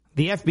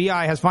The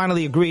FBI has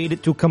finally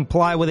agreed to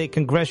comply with a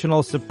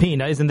congressional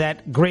subpoena. Isn't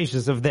that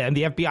gracious of them?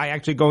 The FBI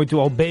actually going to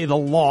obey the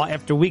law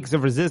after weeks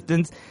of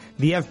resistance.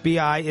 The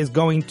FBI is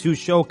going to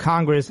show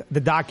Congress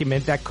the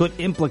document that could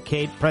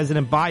implicate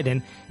President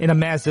Biden in a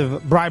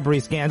massive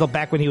bribery scandal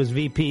back when he was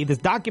VP. This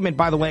document,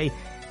 by the way,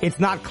 it's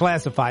not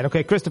classified.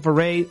 Okay, Christopher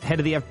Wray, head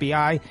of the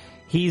FBI,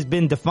 he's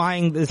been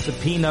defying the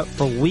subpoena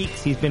for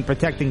weeks. He's been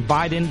protecting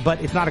Biden,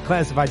 but it's not a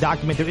classified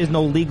document. There is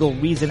no legal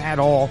reason at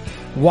all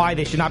why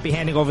they should not be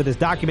handing over this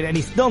document. And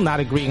he's still not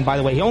agreeing, by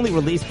the way. He only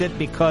released it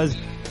because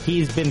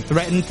he's been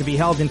threatened to be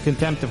held in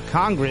contempt of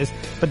Congress.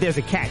 But there's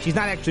a catch. He's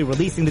not actually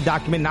releasing the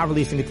document, not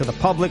releasing it to the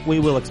public. We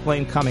will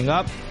explain coming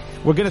up.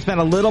 We're going to spend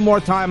a little more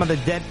time on the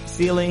debt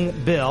ceiling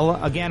bill.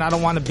 Again, I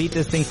don't want to beat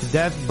this thing to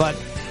death, but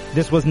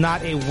this was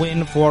not a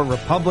win for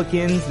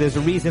Republicans. There's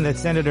a reason that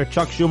Senator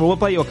Chuck Schumer, we'll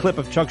play you a clip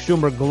of Chuck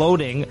Schumer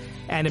gloating,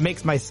 and it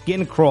makes my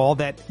skin crawl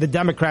that the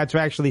Democrats are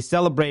actually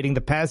celebrating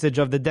the passage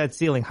of the debt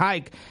ceiling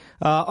hike.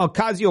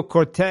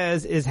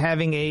 Ocasio-Cortez is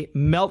having a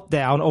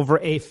meltdown over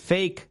a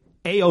fake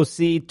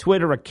AOC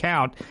Twitter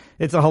account.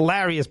 It's a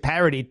hilarious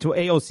parody to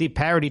AOC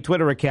parody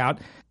Twitter account.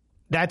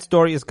 That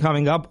story is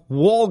coming up.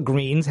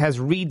 Walgreens has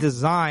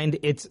redesigned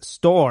its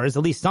stores,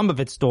 at least some of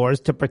its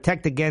stores, to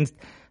protect against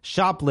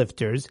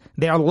shoplifters.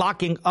 They are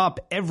locking up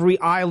every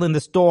aisle in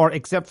the store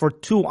except for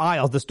 2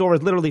 aisles. The store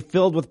is literally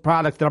filled with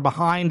products that are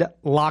behind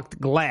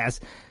locked glass.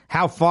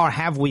 How far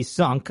have we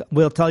sunk?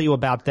 We'll tell you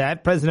about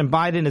that. President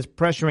Biden is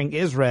pressuring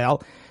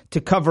Israel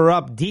to cover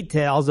up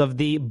details of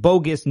the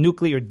bogus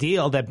nuclear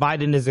deal that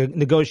Biden is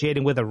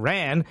negotiating with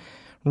Iran.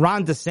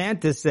 Ron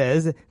DeSantis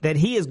says that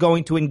he is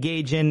going to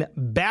engage in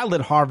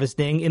ballot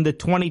harvesting in the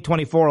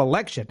 2024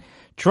 election.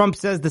 Trump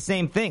says the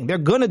same thing. They're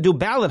going to do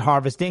ballot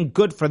harvesting.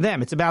 Good for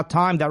them. It's about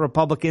time that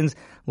Republicans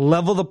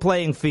level the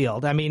playing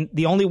field. I mean,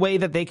 the only way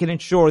that they can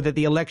ensure that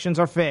the elections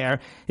are fair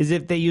is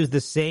if they use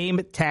the same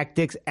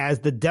tactics as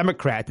the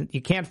Democrats.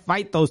 You can't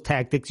fight those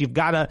tactics. You've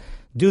got to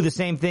do the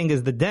same thing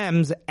as the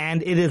Dems,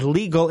 and it is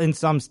legal in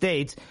some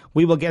states.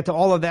 We will get to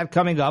all of that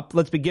coming up.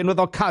 Let's begin with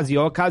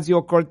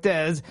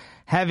Ocasio-Cortez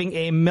having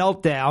a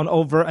meltdown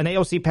over an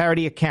AOC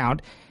parody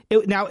account.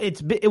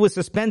 It was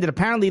suspended.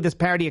 Apparently, this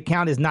parody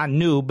account is not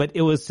new, but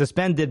it was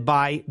suspended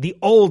by the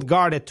old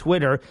guard at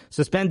Twitter.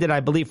 Suspended,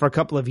 I believe, for a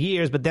couple of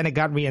years, but then it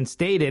got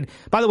reinstated.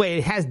 By the way,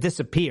 it has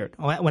disappeared.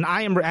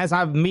 As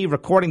I'm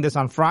recording this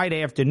on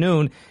Friday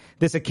afternoon,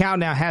 this account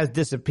now has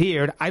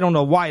disappeared. I don't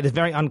know why. It is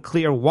very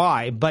unclear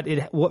why, but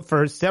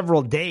for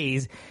several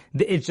days,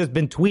 it's just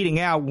been tweeting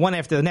out one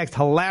after the next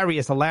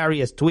hilarious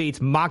tweets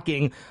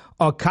mocking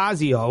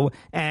Ocasio,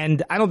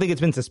 and I don't think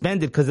it's been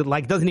suspended because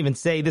it doesn't even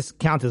say this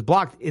account is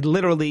blocked. It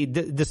literally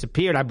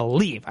disappeared, I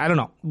believe. I don't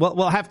know.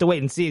 We'll have to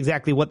wait and see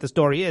exactly what the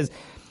story is.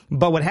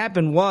 But what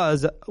happened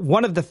was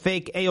one of the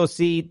fake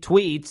AOC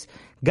tweets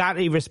got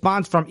a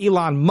response from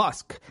Elon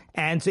Musk.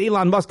 And so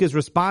Elon Musk is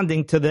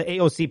responding to the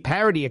AOC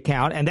parody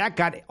account, and that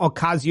got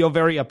Ocasio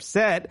very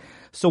upset.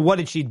 So what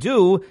did she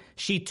do?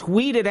 She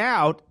tweeted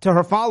out to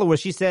her followers.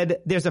 She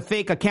said, there's a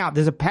fake account.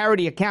 There's a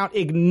parody account.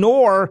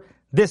 Ignore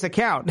this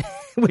account,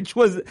 which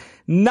was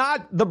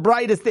not the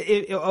brightest.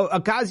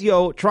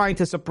 Ocasio trying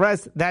to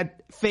suppress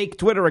that fake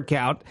Twitter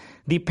account,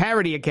 the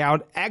parody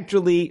account,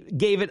 actually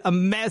gave it a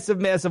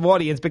massive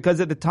audience because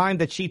at the time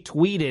that she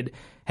tweeted,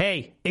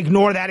 hey,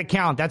 ignore that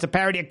account. That's a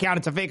parody account.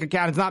 It's a fake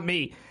account. It's not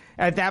me.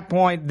 At that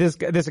point, this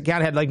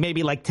account had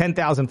maybe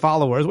 10,000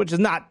 followers, which is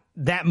not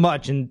that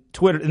much in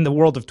the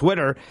world of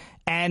Twitter.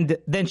 And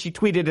then she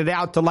tweeted it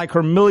out to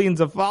her millions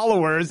of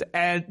followers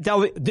and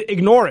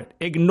ignore it.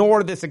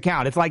 Ignore this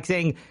account. It's like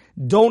saying,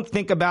 don't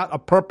think about a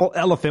purple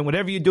elephant.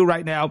 Whatever you do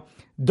right now,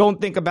 don't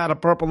think about a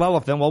purple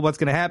elephant. Well, what's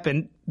going to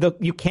happen?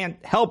 You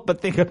can't help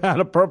but think about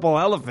a purple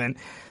elephant.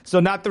 So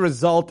not the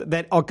result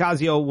that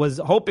Ocasio was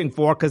hoping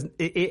for, because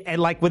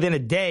within a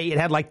day, it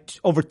had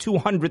over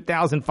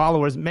 200,000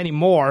 followers, many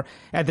more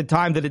at the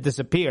time that it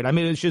disappeared. I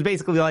mean, she was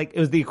basically it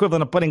was the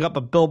equivalent of putting up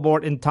a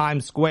billboard in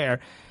Times Square.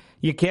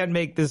 You can't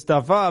make this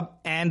stuff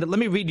up. And let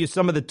me read you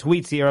some of the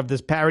tweets here of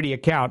this parody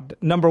account.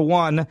 Number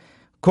one,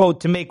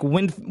 quote, to make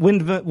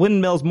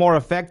windmills more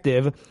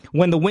effective,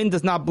 when the wind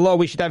does not blow,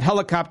 we should have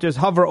helicopters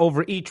hover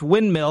over each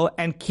windmill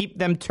and keep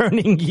them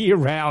turning year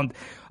round.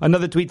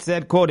 Another tweet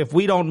said, quote, if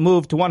we don't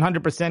move to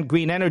 100%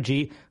 green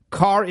energy,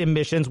 car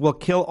emissions will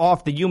kill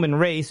off the human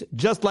race,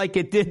 just like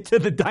it did to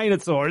the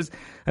dinosaurs.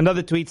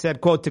 Another tweet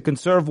said, quote, to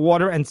conserve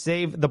water and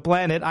save the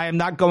planet, I am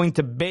not going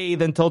to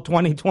bathe until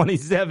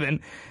 2027.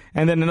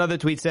 And then another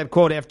tweet said,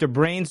 quote, after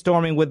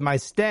brainstorming with my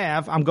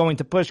staff, I'm going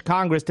to push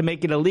Congress to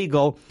make it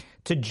illegal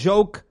to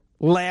joke,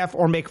 laugh,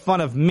 or make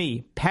fun of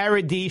me.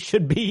 Parody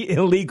should be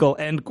illegal,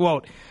 end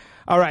quote.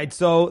 All right,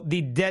 so the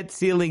debt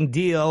ceiling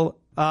deal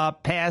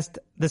passed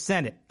the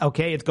Senate.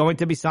 Okay, it's going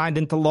to be signed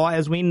into law,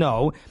 as we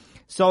know.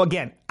 So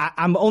again,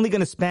 I'm only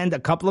going to spend a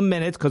couple of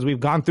minutes because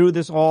we've gone through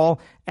this all,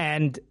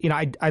 and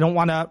I don't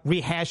want to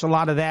rehash a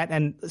lot of that.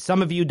 And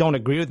some of you don't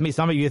agree with me.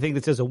 Some of you think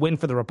this is a win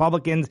for the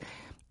Republicans.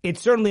 It's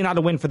certainly not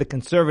a win for the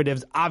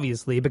conservatives,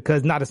 obviously,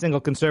 because not a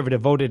single conservative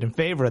voted in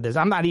favor of this.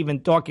 I'm not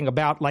even talking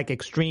about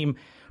extreme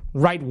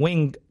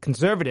right-wing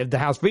conservative, the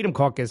House Freedom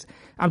Caucus.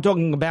 I'm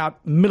talking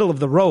about middle of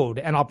the road,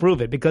 and I'll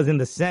prove it, because in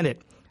the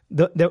Senate,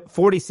 the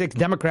 46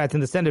 Democrats in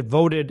the Senate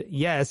voted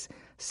yes,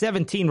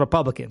 17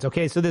 Republicans.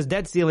 Okay, so this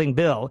debt ceiling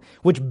bill,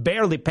 which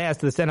barely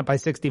passed the Senate by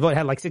 60 votes,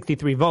 had like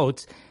 63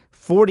 votes,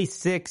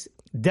 46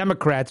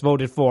 Democrats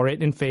voted for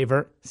it in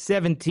favor,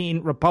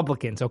 17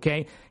 Republicans,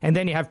 okay? And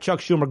then you have Chuck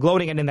Schumer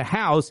gloating, and in the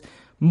House,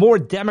 more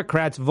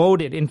Democrats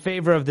voted in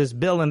favor of this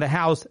bill in the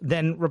House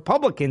than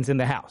Republicans in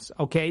the House,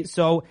 okay?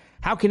 So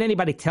how can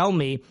anybody tell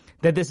me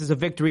that this is a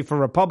victory for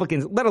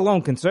Republicans, let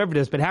alone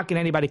conservatives, but how can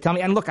anybody tell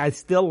me? And look, I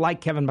still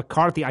like Kevin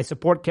McCarthy. I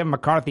support Kevin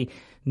McCarthy.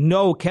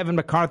 No, Kevin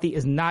McCarthy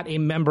is not a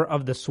member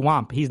of the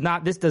swamp. He's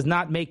not. This does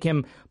not make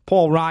him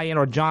Paul Ryan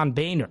or John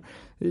Boehner.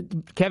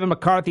 Kevin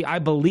McCarthy, I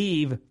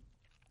believe,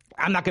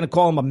 I'm not going to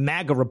call him a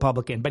MAGA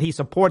Republican, but he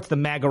supports the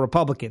MAGA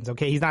Republicans.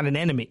 Okay, he's not an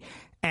enemy,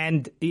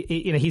 and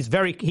he's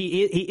very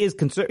he's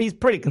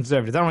pretty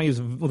conservative. I don't want to use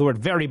the word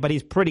very, but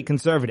he's pretty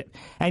conservative.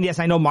 And yes,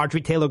 I know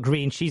Marjorie Taylor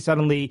Greene. She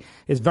suddenly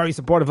is very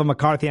supportive of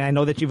McCarthy, and I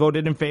know that she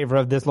voted in favor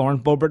of this. Lauren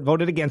Boebert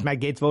voted against. Matt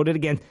Gaetz voted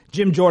against.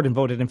 Jim Jordan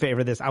voted in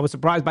favor of this. I was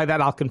surprised by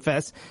that, I'll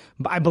confess.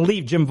 But I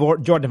believe Jim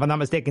Jordan, if I'm not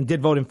mistaken,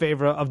 did vote in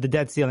favor of the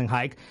debt ceiling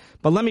hike.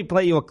 But let me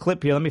play you a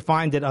clip here. Let me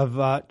find it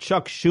of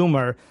Chuck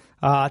Schumer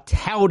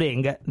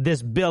touting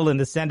this bill in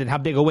the Senate, how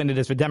big a win it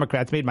is for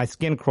Democrats. Made my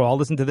skin crawl.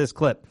 Listen to this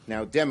clip.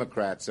 Now,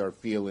 Democrats are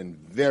feeling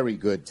very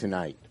good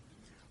tonight.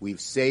 We've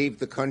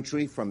saved the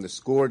country from the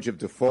scourge of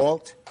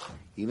default,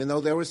 even though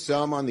there were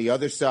some on the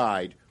other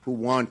side who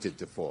wanted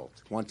default,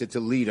 wanted to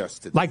lead us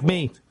to default. Like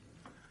me,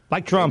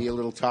 like Trump. Maybe a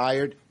little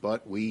tired,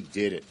 but we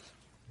did it.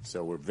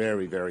 So we're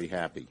very, very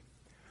happy.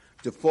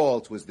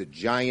 Default was the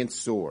giant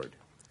sword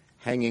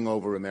hanging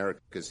over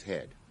America's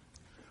head.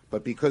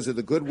 But because of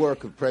the good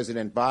work of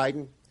President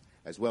Biden,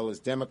 as well as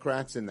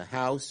Democrats in the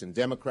House and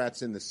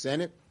Democrats in the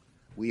Senate,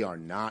 we are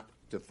not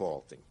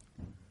defaulting.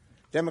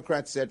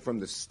 Democrats said from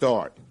the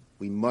start,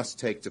 we must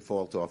take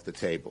default off the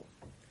table.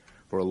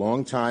 For a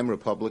long time,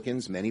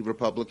 many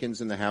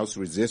Republicans in the House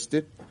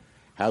resisted.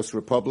 House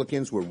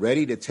Republicans were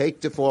ready to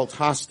take default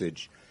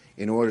hostage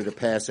in order to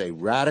pass a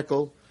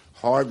radical,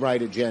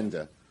 hard-right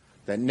agenda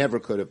that never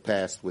could have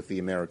passed with the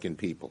American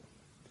people.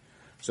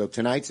 So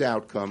tonight's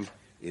outcome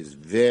is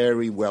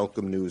very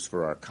welcome news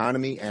for our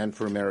economy and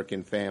for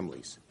American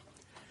families.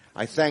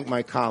 I thank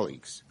my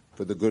colleagues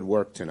for the good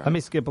work tonight. Let me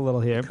skip a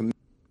little here.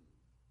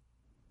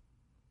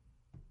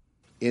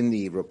 In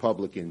the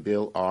Republican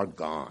bill are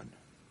gone.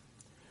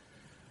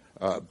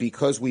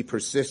 Because we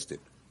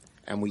persisted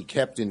and we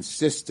kept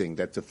insisting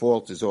that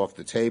default is off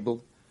the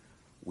table,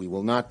 we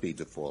will not be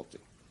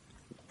defaulting.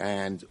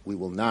 And we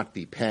will not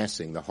be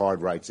passing the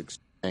hard rights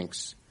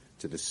thanks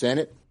to the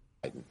Senate.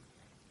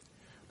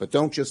 But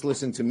don't just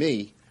listen to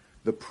me.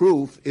 The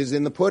proof is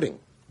in the pudding.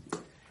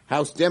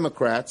 House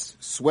Democrats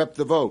swept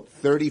the vote,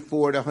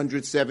 34 to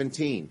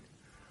 117.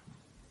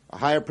 A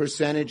higher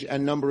percentage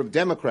and number of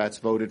Democrats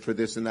voted for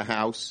this in the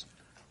House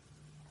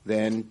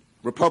than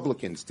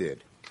Republicans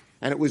did.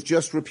 And it was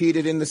just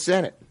repeated in the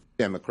Senate.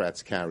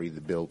 Democrats carried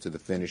the bill to the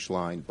finish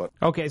line. But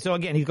okay, so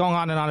again, he's going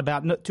on and on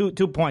about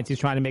two points he's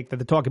trying to make,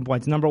 the talking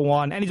points. Number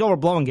one, and he's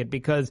overblowing it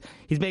because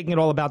he's making it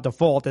all about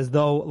default, as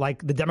though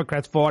like the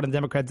Democrats fought and the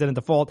Democrats didn't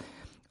default.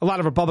 A lot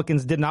of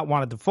Republicans did not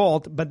want to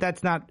default, but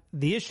that's not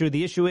the issue.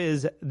 The issue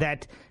is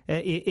that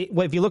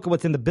if you look at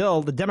what's in the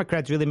bill, the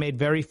Democrats really made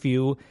very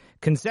few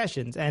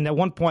concessions. And at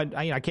one point,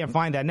 I can't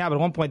find that now, but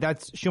at one point,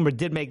 Schumer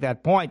did make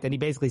that point, and he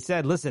basically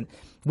said, listen,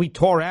 we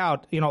tore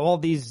out, all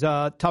these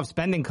tough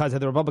spending cuts that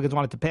the Republicans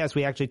wanted to pass.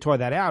 We actually tore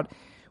that out,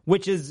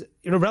 which is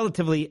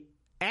relatively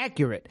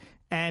accurate.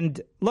 And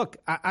look,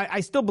 I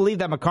still believe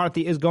that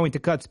McCarthy is going to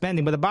cut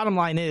spending, but the bottom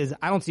line is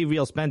I don't see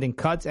real spending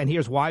cuts, and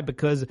here's why,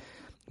 because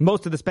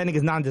most of the spending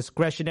is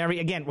non-discretionary.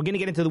 Again, we're going to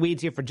get into the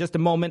weeds here for just a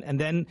moment, and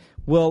then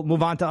we'll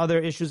move on to other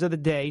issues of the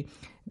day.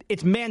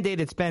 It's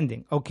mandated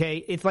spending, okay?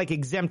 It's like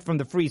exempt from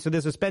the freeze. So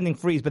there's a spending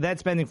freeze, but that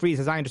spending freeze,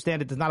 as I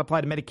understand it, does not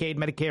apply to Medicaid,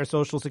 Medicare,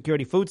 Social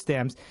Security, food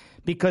stamps,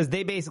 because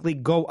they basically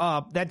go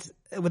up. That's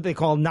what they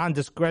call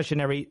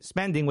non-discretionary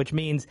spending, which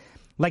means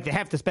like they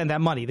have to spend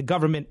that money. The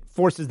government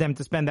forces them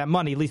to spend that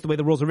money, at least the way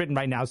the rules are written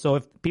right now. So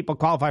if people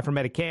qualify for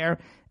Medicare,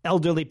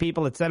 elderly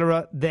people, et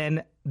cetera,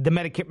 then the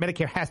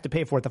Medicare has to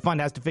pay for it. The fund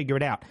has to figure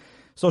it out.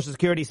 Social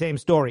Security, same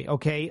story,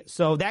 okay?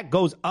 So that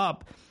goes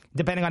up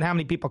depending on how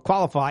many people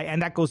qualify,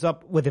 and that goes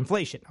up with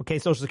inflation, okay?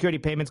 Social Security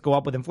payments go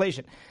up with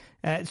inflation.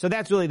 So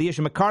that's really the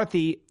issue.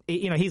 McCarthy,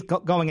 he's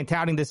going and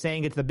touting this,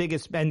 saying it's the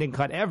biggest spending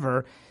cut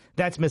ever.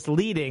 That's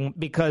misleading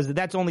because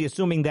that's only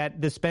assuming that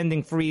the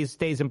spending freeze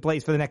stays in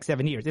place for the next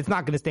 7 years. It's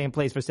not going to stay in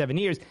place for 7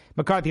 years.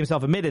 McCarthy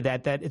himself admitted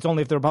that it's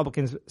only if the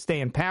Republicans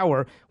stay in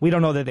power. We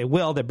don't know that they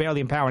will. They're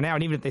barely in power now.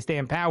 And even if they stay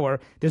in power,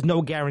 there's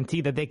no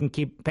guarantee that they can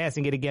keep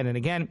passing it again and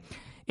again.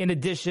 In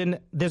addition,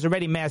 there's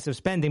already massive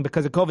spending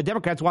because of COVID.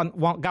 Democrats got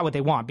what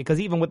they want because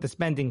even with the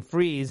spending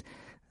freeze,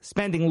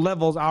 spending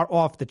levels are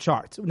off the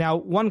charts. Now,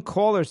 one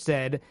caller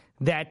said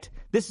that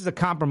this is a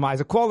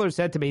compromise. A caller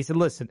said to me, he said,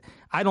 listen,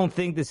 I don't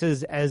think this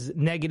is as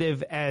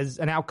negative as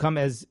an outcome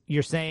as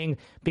you're saying,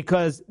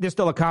 because there's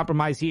still a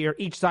compromise here.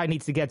 Each side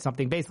needs to get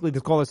something. Basically,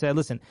 this caller said,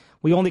 listen,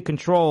 we only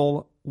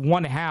control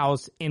one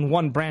house in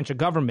one branch of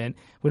government.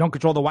 We don't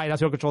control the White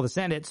House. We don't control the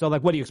Senate. So,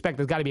 like, what do you expect?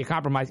 There's got to be a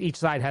compromise. Each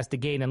side has to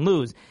gain and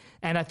lose.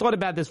 And I thought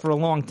about this for a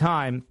long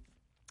time,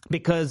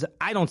 because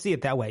I don't see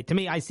it that way. To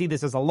me, I see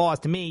this as a loss.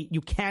 To me,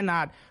 you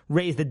cannot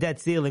raise the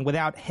debt ceiling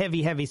without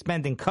heavy, heavy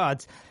spending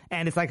cuts.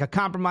 And it's like a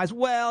compromise.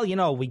 Well, you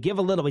know, we give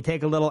a little, we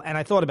take a little. And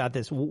I thought about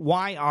this.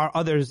 Why are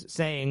others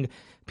saying,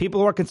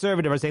 people who are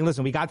conservative are saying,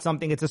 listen, we got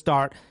something, it's a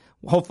start.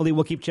 Hopefully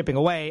we'll keep chipping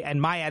away.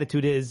 And my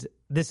attitude is,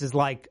 this is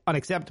like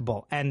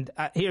unacceptable. And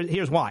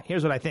here's why.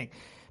 Here's what I think.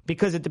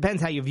 Because it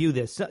depends how you view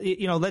this. So,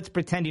 you know, let's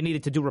pretend you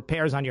needed to do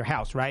repairs on your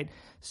house, right?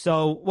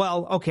 So,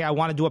 well, okay, I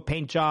want to do a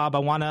paint job. I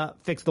want to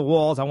fix the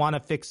walls. I want to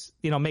fix,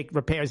 you know, make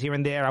repairs here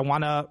and there. I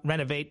want to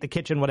renovate the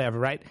kitchen, whatever,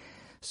 right?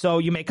 So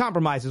you make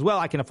compromises. Well,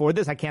 I can afford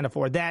this. I can't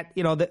afford that.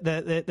 You know,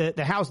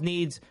 the house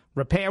needs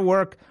repair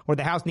work, or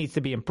the house needs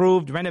to be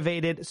improved,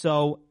 renovated.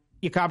 So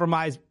you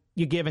compromise,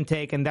 you give and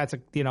take, and that's,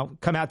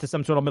 come out to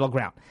some sort of middle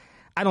ground.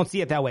 I don't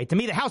see it that way. To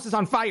me, the house is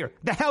on fire.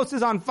 The house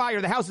is on fire.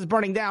 The house is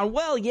burning down.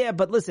 Well, yeah,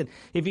 but listen,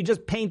 if you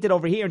just paint it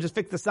over here and just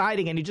fix the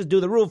siding and you just do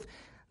the roof,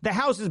 the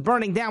house is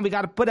burning down. We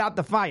got to put out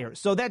the fire.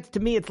 So that's, to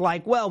me, it's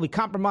like, well, we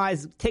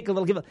compromise, take a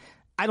little, give a.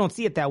 I don't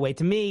see it that way.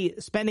 To me,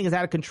 spending is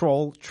out of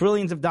control.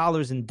 Trillions of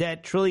dollars in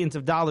debt, trillions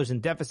of dollars in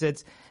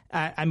deficits.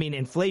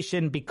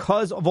 Inflation,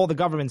 because of all the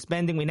government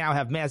spending, we now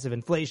have massive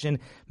inflation,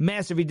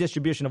 massive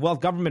redistribution of wealth,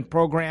 government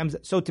programs.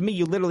 So to me,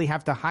 you literally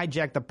have to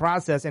hijack the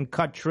process and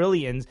cut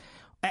trillions.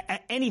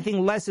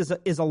 Anything less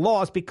is a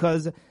loss,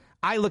 because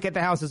I look at the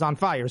house as on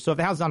fire. So if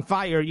the house is on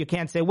fire, you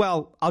can't say,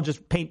 well, I'll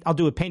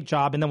do a paint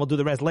job and then we'll do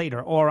the rest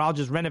later. Or I'll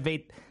just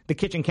renovate the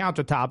kitchen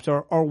countertops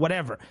or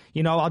whatever.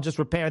 You know, I'll just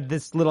repair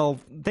this little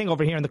thing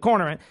over here in the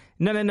corner.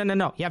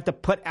 No. You have to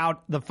put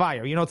out the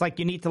fire. You know, it's like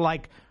you need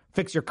to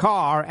fix your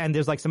car and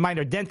there's some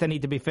minor dents that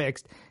need to be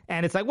fixed.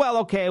 And it's like, well,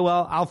 okay,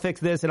 well, I'll fix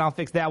this and I'll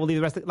fix that. We'll leave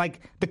the rest.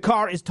 The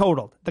car is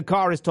totaled. The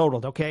car is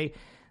totaled. Okay.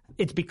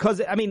 It's because,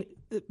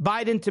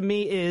 Biden to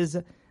me is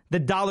the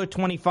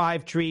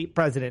 $1.25 tree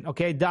president,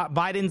 okay?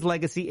 Biden's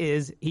legacy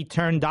is he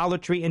turned Dollar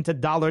Tree into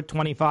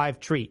 $1.25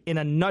 tree. In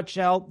a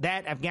nutshell,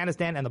 that,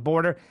 Afghanistan and the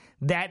border,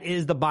 that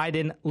is the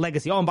Biden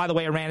legacy. Oh, and by the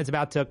way, Iran is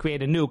about to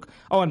create a nuke.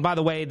 Oh, and by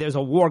the way, there's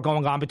a war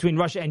going on between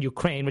Russia and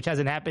Ukraine, which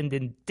hasn't happened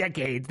in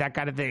decades, that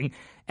kind of thing.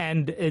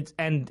 And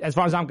as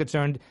far as I'm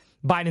concerned,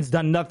 Biden's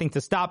done nothing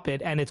to stop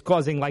it, and it's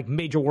causing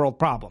major world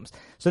problems.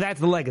 So that's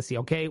the legacy,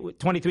 okay?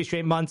 23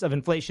 straight months of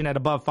inflation at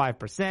above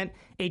 5%,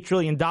 $8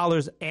 trillion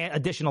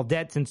additional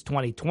debt since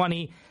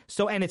 2020.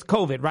 So, and it's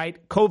COVID,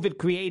 right? COVID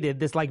created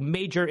this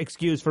major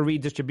excuse for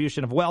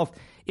redistribution of wealth.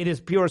 It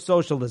is pure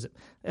socialism.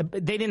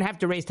 They didn't have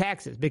to raise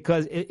taxes,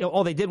 because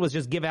all they did was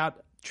just give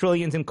out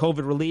trillions in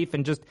COVID relief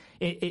and just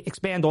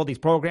expand all these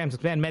programs,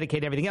 expand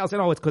Medicaid, everything else.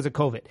 And it's because of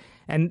COVID.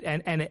 And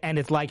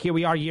it's like, here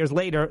we are years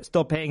later,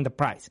 still paying the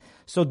price.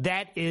 So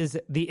that is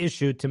the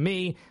issue to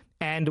me.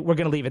 And we're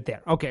going to leave it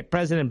there. Okay.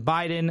 President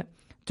Biden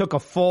took a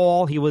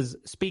fall. He was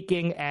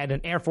speaking at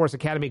an Air Force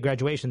Academy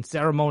graduation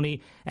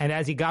ceremony. And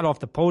as he got off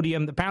the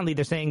podium, apparently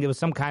they're saying there was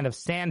some kind of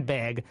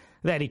sandbag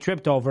that he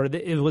tripped over.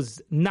 It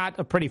was not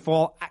a pretty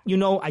fall.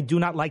 I do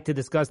not like to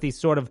discuss these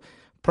sort of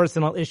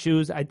personal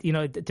issues.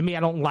 To me, I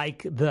don't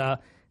like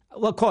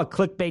we'll call it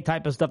clickbait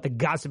type of stuff, the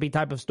gossipy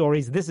type of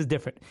stories. This is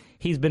different.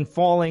 He's been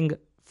falling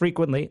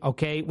frequently,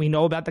 okay? We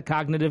know about the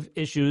cognitive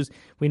issues.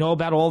 We know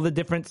about all the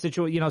different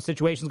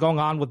situations going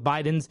on with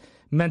Biden's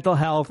mental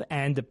health,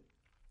 and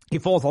he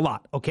falls a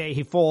lot, okay?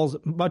 He falls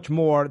much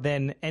more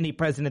than any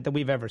president that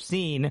we've ever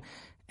seen.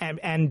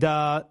 And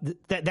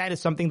that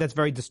is something that's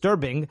very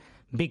disturbing,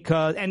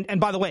 because, and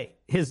by the way,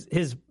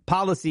 his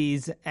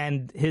policies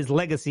and his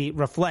legacy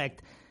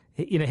reflect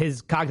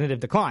his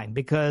cognitive decline,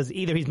 because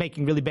either he's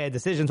making really bad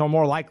decisions, or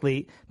more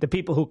likely the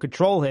people who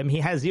control him, he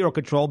has zero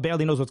control,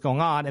 barely knows what's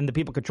going on, and the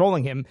people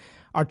controlling him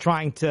are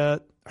trying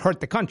to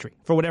hurt the country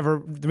for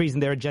whatever the reason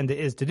their agenda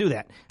is to do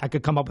that. I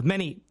could come up with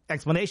many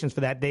explanations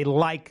for that. They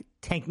like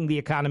tanking the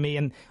economy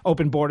and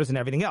open borders and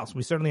everything else.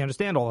 We certainly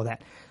understand all of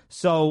that.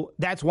 So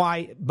that's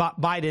why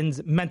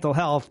Biden's mental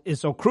health is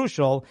so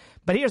crucial.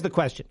 But here's the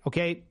question,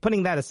 okay?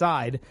 Putting that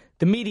aside,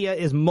 the media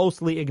is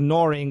mostly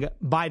ignoring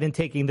Biden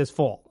taking this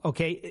fall,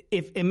 okay?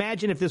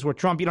 Imagine if this were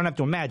Trump. You don't have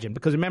to imagine,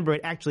 because remember,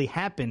 it actually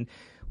happened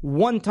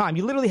one time.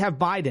 You literally have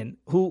Biden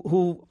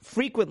who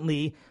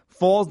frequently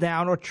falls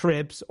down or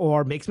trips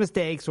or makes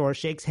mistakes or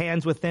shakes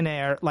hands with thin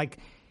air.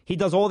 He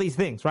does all these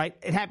things, right?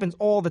 It happens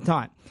all the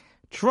time.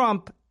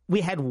 Trump, we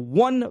had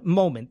one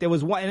moment. There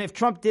was one. And if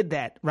Trump did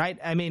that, right?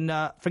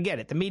 Forget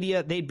it. The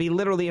media, they'd be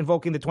literally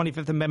invoking the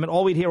 25th Amendment.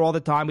 All we'd hear all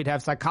the time, we'd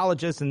have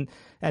psychologists and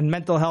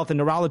mental health and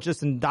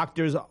neurologists and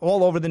doctors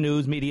all over the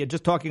news media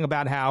just talking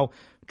about how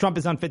Trump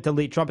is unfit to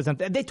lead.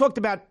 They talked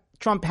about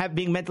Trump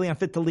being mentally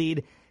unfit to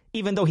lead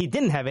even though he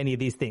didn't have any of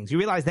these things. You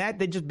realize that?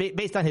 They just,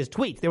 based on his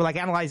tweets, they were like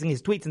analyzing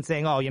his tweets and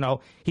saying,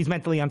 he's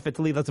mentally unfit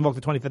to lead. Let's invoke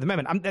the 25th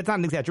Amendment. That's not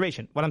an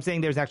exaggeration. What I'm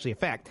saying there is actually a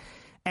fact.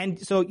 And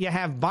so you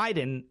have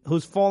Biden,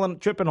 who's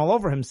tripping all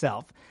over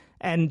himself.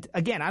 And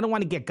again, I don't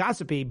want to get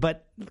gossipy,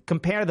 but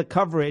compare the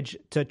coverage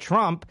to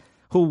Trump,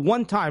 who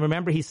one time,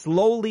 remember, he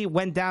slowly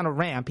went down a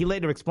ramp. He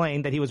later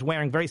explained that he was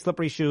wearing very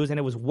slippery shoes and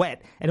it was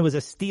wet and it was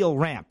a steel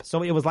ramp.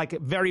 So it was like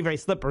very, very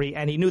slippery.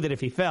 And he knew that if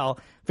he fell,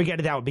 forget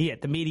it, that would be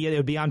it. The media, it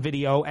would be on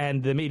video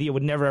and the media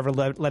would never, ever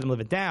let him live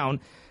it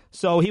down.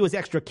 So he was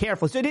extra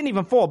careful. So he didn't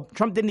even fall.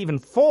 Trump didn't even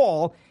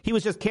fall. He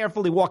was just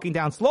carefully walking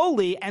down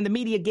slowly, and the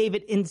media gave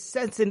it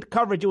incessant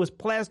coverage. It was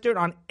plastered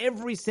on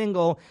every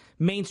single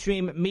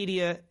mainstream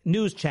media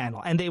news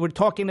channel, and they were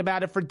talking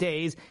about it for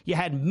days. You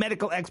had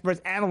medical experts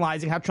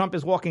analyzing how Trump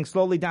is walking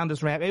slowly down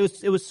this ramp.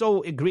 It was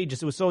so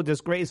egregious. It was so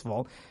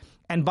disgraceful.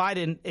 And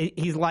Biden,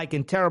 he's like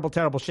in terrible,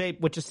 terrible shape,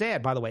 which is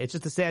sad, by the way. It's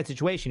just a sad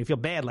situation. You feel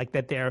bad like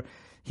that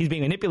he's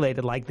being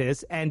manipulated like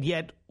this. And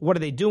yet, what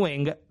are they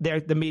doing?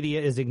 The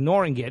media is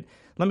ignoring it.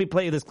 Let me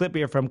play you this clip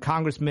here from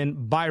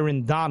Congressman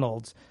Byron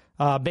Donalds,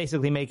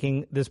 basically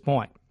making this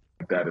point.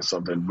 That is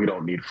something we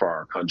don't need for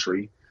our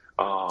country.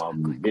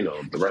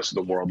 The rest of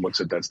the world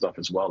looks at that stuff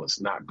as well. It's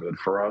not good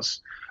for us.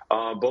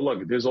 But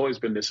look, there's always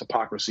been this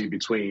hypocrisy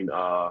between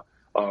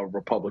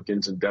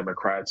Republicans and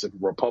Democrats. If a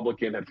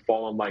Republican had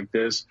fallen like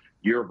this,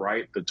 you're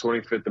right. The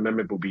 25th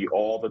Amendment would be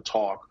all the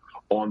talk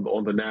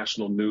on the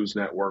national news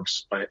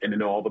networks and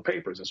in all the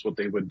papers. That's what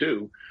they would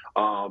do.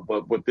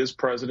 But with this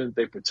president,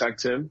 they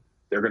protect him.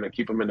 They're going to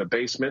keep him in the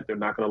basement. They're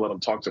not going to let him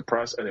talk to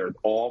press, and they're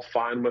all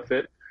fine with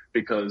it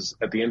because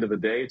at the end of the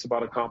day, it's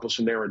about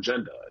accomplishing their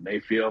agenda. And they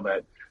feel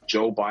that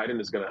Joe Biden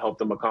is going to help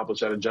them accomplish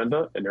that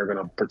agenda, and they're going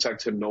to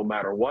protect him no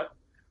matter what,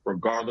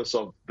 regardless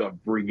of the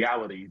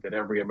reality that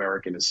every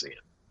American is seeing.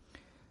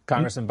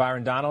 Congressman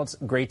Byron Donalds,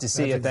 great to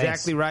see you. That's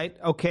exactly right.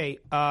 Okay,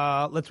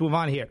 let's move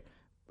on here.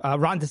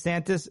 Ron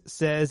DeSantis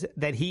says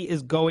that he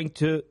is going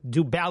to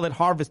do ballot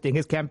harvesting.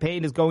 His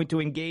campaign is going to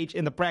engage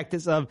in the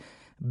practice of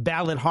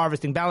ballot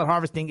harvesting. Ballot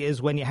harvesting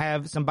is when you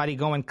have somebody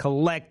go and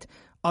collect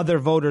other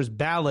voters'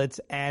 ballots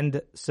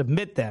and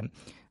submit them.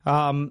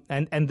 Some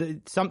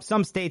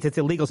states it's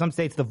illegal. Some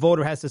states the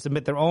voter has to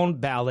submit their own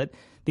ballot.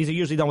 These are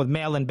usually done with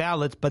mail-in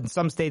ballots, but in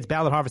some states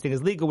ballot harvesting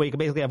is legal, where you can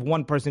basically have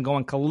one person go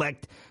and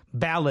collect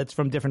ballots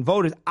from different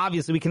voters.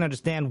 Obviously, we can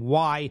understand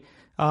why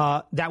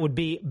that would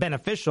be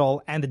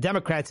beneficial, and the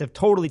Democrats have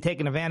totally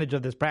taken advantage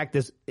of this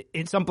practice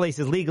in some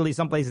places legally,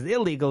 some places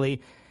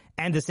illegally.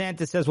 And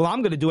DeSantis says, well,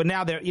 I'm going to do it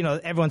now.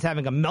 Everyone's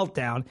having a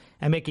meltdown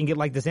and making it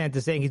like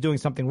DeSantis saying he's doing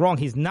something wrong.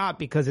 He's not,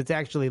 because it's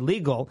actually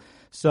legal.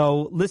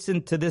 So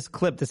listen to this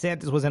clip.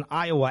 DeSantis was in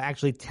Iowa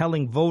actually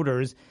telling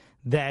voters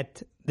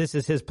that this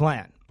is his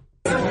plan.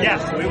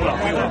 Yes, we will.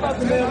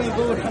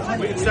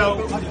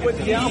 So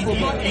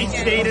each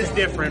state is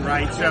different,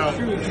 right? So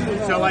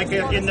like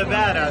in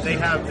Nevada,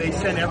 they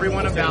send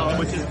everyone a ballot,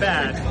 which is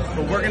bad.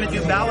 But we're going to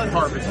do ballot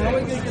harvesting.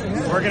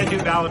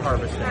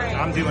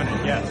 I'm doing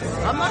it. Yes.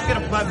 I'm not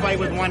going to fight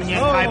with one hand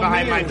tied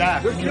behind my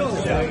back.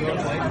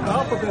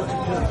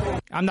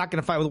 I'm not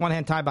going to fight with one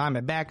hand tied behind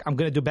my back. I'm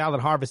going to do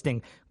ballot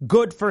harvesting.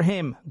 Good for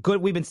him.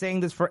 Good. We've been saying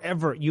this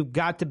forever. You've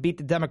got to beat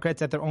the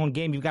Democrats at their own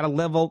game. You've got to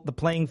level the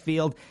playing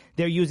field.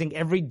 They're using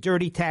every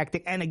dirty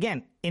tactic. And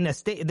again, in a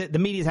state, the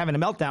media's having a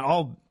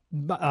meltdown.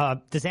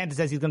 DeSantis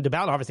says he's going to do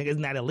ballot harvesting.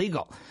 Isn't that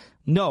illegal?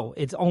 No,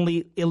 it's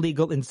only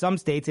illegal in some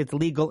states. It's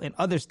legal in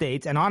other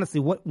states. And honestly,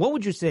 what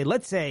would you say?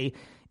 Let's say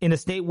in a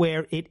state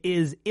where it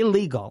is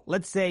illegal,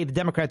 let's say the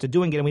Democrats are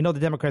doing it, and we know the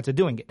Democrats are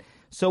doing it.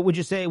 So would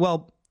you say,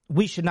 well,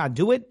 we should not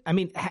do it? I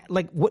mean,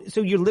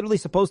 so you're literally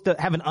supposed to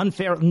have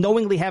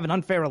knowingly have an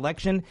unfair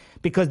election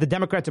because the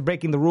Democrats are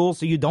breaking the rules,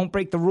 so you don't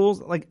break the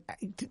rules? Like,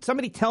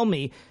 somebody tell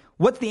me,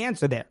 what's the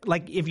answer there?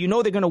 Like, if you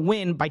know they're going to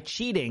win by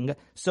cheating,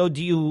 so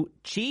do you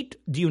cheat?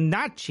 Do you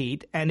not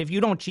cheat? And if you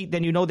don't cheat,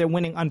 then you know they're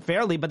winning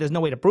unfairly, but there's no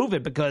way to prove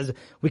it because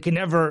we can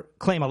never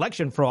claim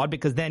election fraud,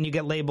 because then you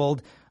get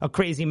labeled a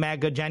crazy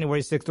MAGA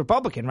January 6th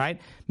Republican, right?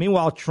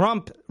 Meanwhile,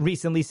 Trump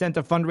recently sent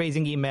a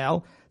fundraising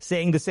email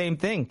saying the same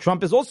thing.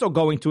 Trump is also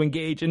going to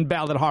engage in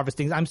ballot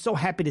harvesting. I'm so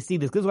happy to see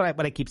this. This is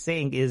what I keep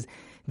saying is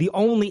the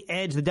only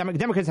edge. The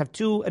Democrats have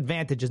two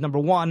advantages. Number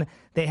one,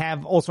 they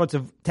have all sorts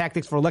of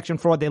tactics for election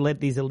fraud. They let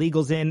these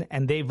illegals in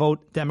and they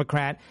vote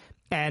Democrat.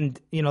 And,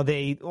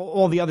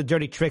 all the other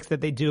dirty tricks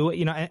that they do,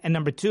 and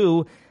number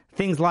two,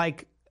 things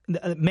like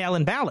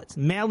mail-in ballots.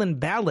 Mail-in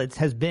ballots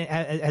has been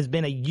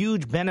a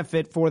huge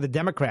benefit for the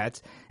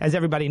Democrats, as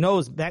everybody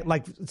knows. That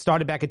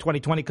started back in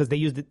 2020 because they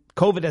used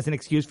COVID as an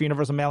excuse for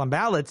universal mail-in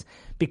ballots,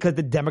 because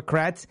the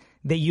Democrats,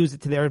 they use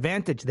it to their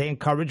advantage. They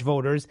encourage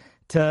voters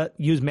to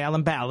use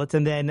mail-in ballots,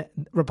 and then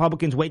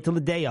Republicans wait till the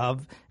day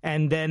of,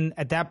 and then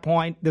at that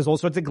point there's all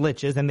sorts of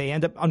glitches, and they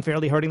end up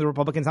unfairly hurting the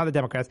Republicans, not the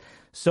Democrats.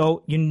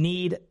 So you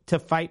need to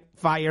fight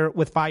fire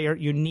with fire.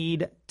 You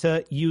need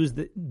to use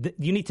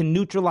you need to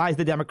neutralize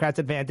the Democrats'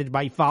 advantage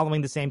by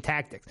following the same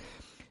tactics.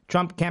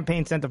 Trump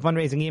campaign sent a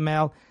fundraising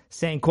email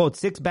saying, quote,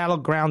 6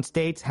 battleground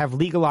states have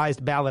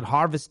legalized ballot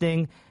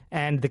harvesting.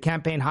 And the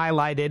campaign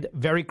highlighted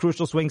very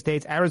crucial swing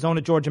states: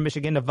 Arizona, Georgia,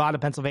 Michigan, Nevada,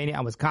 Pennsylvania,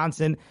 and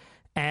Wisconsin.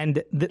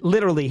 And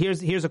literally,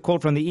 here's a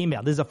quote from the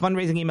email. This is a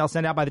fundraising email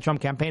sent out by the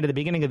Trump campaign at the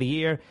beginning of the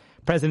year.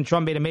 President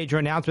Trump made a major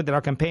announcement that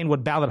our campaign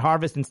would ballot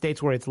harvest in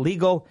states where it's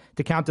legal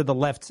to counter the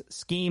left's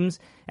schemes.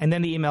 And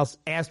then the emails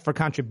asked for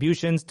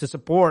contributions to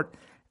support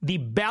the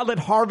Ballot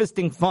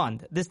Harvesting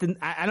Fund. This didn't,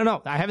 I don't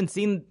know. I haven't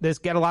seen this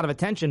get a lot of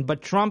attention,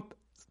 but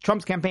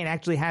Trump's campaign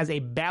actually has a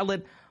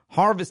Ballot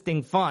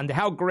Harvesting Fund.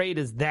 How great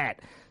is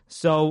that?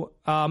 So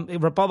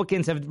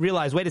Republicans have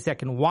realized, wait a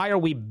second, why are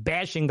we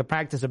bashing the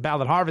practice of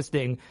ballot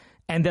harvesting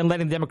and then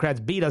letting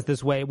Democrats beat us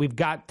this way? We've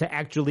got to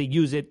actually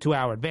use it to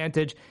our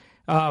advantage.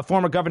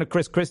 Former Governor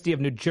Chris Christie of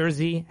New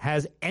Jersey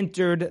has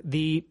entered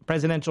the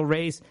presidential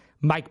race.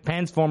 Mike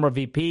Pence, former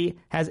VP,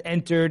 has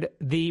entered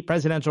the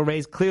presidential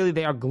race. Clearly,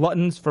 they are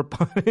gluttons for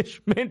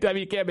punishment. I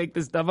mean, you can't make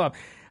this stuff up.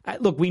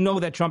 Look, we know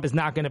that Trump is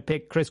not going to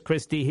pick Chris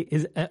Christie,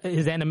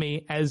 his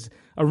enemy, as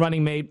a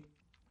running mate.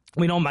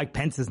 We know Mike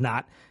Pence is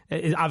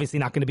obviously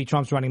not going to be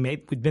Trump's running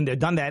mate. We've been there,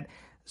 done that.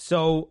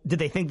 So did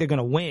they think they're going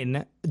to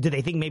win? Do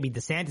they think maybe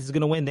DeSantis is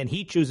going to win? Then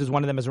he chooses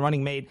one of them as a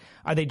running mate.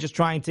 Are they just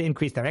trying to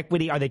increase their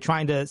equity? Are they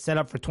trying to set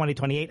up for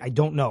 2028? I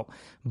don't know.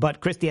 But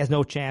Christie has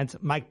no chance.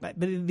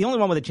 The only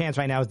one with a chance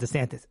right now is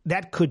DeSantis.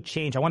 That could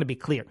change. I want to be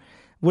clear.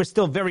 We're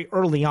still very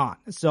early on.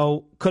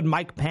 So could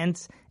Mike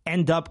Pence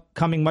end up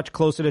coming much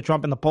closer to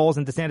Trump in the polls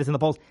and DeSantis in the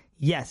polls?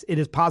 Yes, it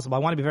is possible. I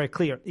want to be very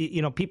clear.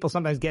 You know, people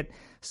sometimes get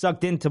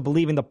sucked into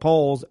believing the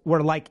polls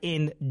were like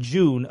in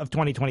June of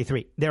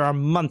 2023. There are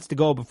months to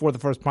go before the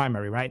first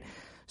primary, right?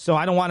 So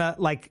I don't want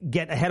to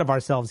get ahead of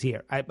ourselves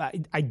here.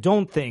 I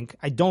don't think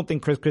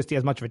Chris Christie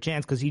has much of a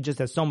chance because he just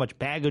has so much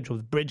baggage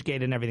with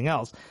Bridgegate and everything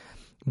else.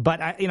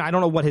 But I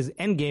don't know what his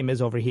end game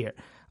is over here.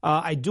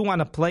 I do want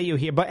to play you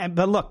here,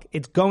 but look,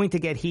 it's going to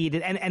get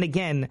heated. And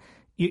again,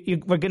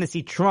 we're going to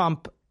see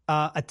Trump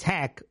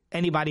attack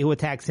anybody who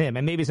attacks him,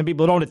 and maybe some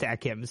people don't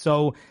attack him.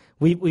 So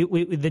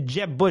the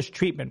Jeb Bush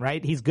treatment,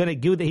 right? He's going to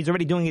do that. He's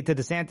already doing it to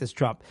DeSantis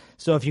Trump.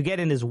 So if you get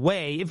in his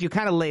way, if you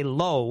kind of lay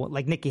low,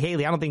 like Nikki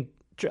Haley, I don't think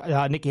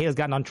Nikki Haley's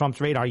gotten on Trump's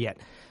radar yet.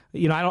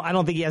 You know, I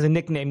don't think he has a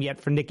nickname yet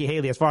for Nikki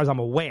Haley, as far as I'm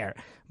aware.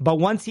 But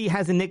once he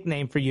has a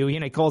nickname for you,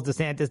 he calls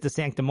DeSantis the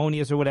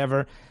sanctimonious or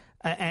whatever.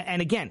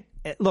 And again,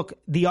 look,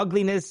 the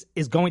ugliness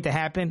is going to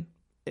happen.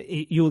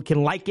 You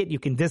can like it, you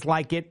can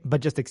dislike it,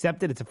 but just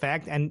accept it. It's a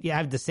fact. And you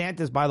have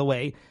DeSantis, by the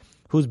way,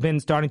 who's been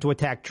starting to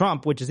attack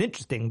Trump, which is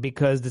interesting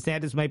because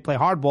DeSantis may play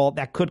hardball.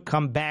 That could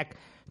come back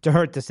to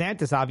hurt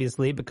DeSantis,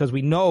 obviously, because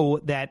we know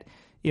that,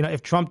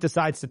 if Trump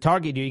decides to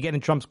target you, you get in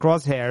Trump's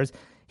crosshairs.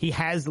 He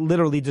has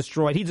literally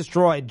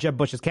destroyed Jeb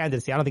Bush's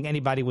candidacy. I don't think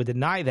anybody would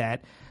deny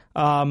that.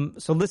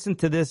 So listen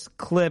to this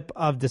clip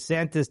of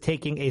DeSantis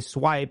taking a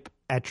swipe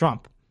at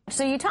Trump.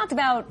 So you talked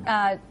about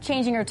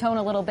changing your tone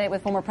a little bit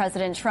with former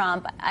President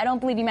Trump. I don't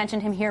believe you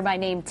mentioned him here by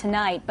name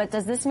tonight, but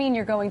does this mean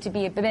you're going to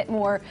be a bit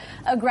more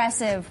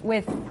aggressive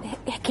with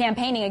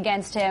campaigning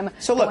against him?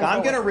 So look,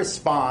 I'm going to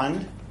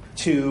respond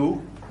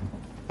to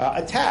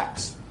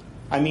attacks.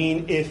 I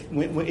mean,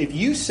 if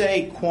you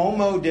say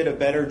Cuomo did a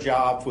better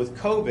job with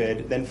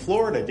COVID than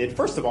Florida did,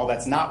 first of all,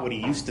 that's not what he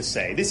used to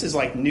say. This is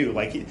new.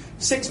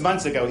 6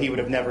 months ago, he would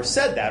have never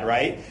said that,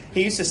 right?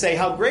 He used to say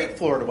how great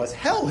Florida was.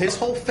 Hell, his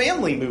whole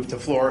family moved to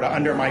Florida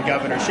under my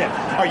governorship.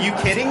 Are you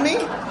kidding me?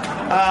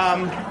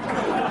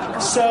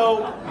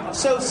 So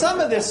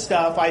some of this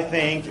stuff, I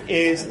think,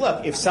 is,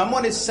 look, if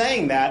someone is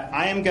saying that,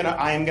 I am gonna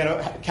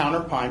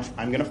counterpunch.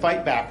 I'm gonna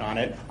fight back on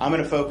it. I'm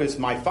gonna focus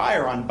my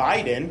fire on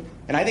Biden,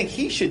 and I think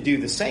he should do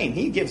the same.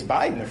 He gives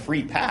Biden a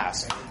free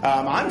pass.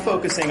 I'm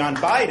focusing on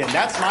Biden.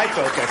 That's my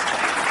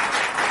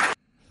focus.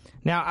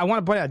 Now, I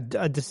want to point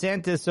out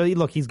DeSantis. So,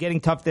 he's getting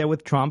tough there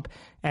with Trump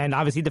and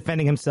obviously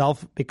defending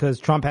himself because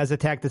Trump has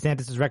attacked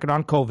DeSantis' record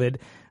on COVID.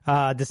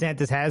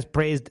 DeSantis has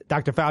praised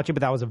Dr. Fauci,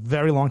 but that was a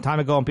very long time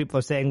ago. And people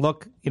are saying,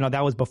 look,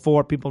 that was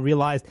before people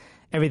realized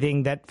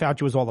everything that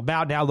Fauci was all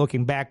about. Now,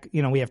 looking back,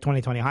 we have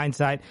 2020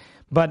 hindsight.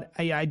 But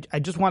I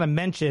just want to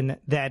mention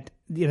that,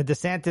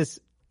 DeSantis,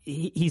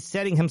 he's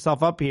setting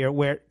himself up here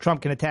where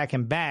Trump can attack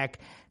him back.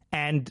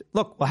 And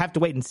look, we'll have to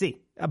wait and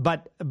see.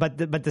 But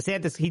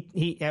DeSantis,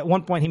 he at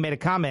one point he made a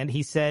comment.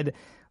 He said,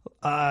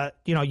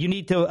 you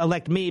need to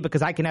elect me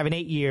because I can have an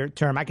 8-year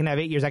term. I can have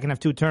 8 years. I can have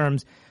 2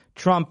 terms.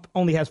 Trump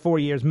only has 4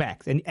 years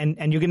max, and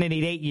you're going to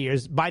need 8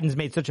 years. Biden's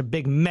made such a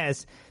big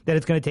mess that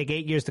it's going to take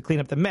 8 years to clean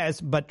up the mess,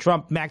 but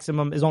Trump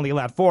maximum is only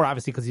allowed 4,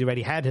 obviously, because he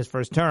already had his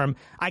first term.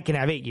 I can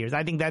have 8 years.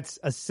 I think that's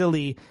a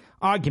silly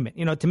argument.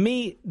 To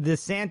me,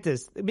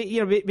 DeSantis,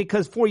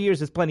 because 4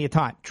 years is plenty of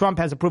time. Trump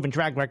has a proven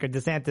track record.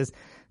 DeSantis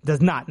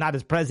does not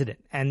as president.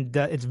 And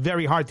it's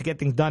very hard to get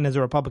things done as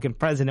a Republican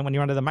president when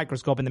you're under the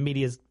microscope and the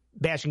media is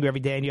bashing you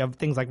every day and you have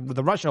things like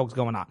the Russia hoax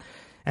going on.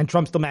 And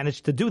Trump still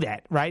managed to do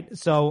that, right?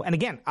 So, and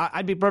again,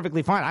 I'd be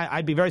perfectly fine.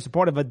 I'd be very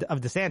supportive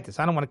of DeSantis.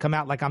 I don't want to come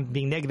out like I'm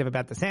being negative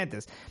about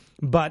DeSantis,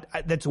 but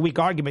that's a weak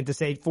argument to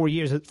say 4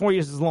 years. 4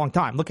 years is a long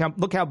time. Look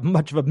how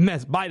much of a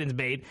mess Biden's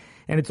made,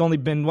 and it's only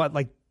been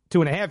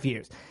 2.5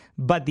 years.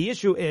 But the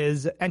issue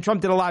is, and Trump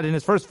did a lot in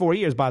his first 4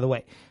 years, by the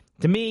way.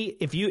 To me,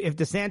 if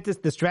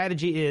DeSantis, the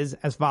strategy is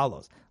as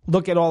follows.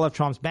 Look at all of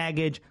Trump's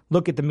baggage.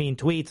 Look at the mean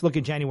tweets. Look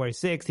at January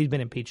 6th. He's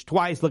been impeached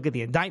twice. Look at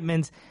the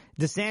indictments.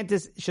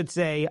 DeSantis should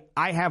say,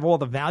 I have all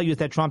the values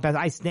that Trump has.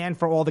 I stand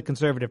for all the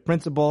conservative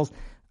principles.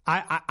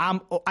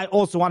 I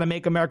also want to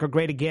make America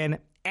great again.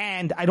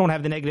 And I don't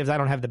have the negatives. I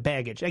don't have the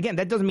baggage. Again,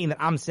 that doesn't mean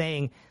that I'm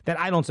saying that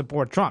I don't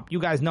support Trump. You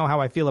guys know how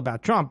I feel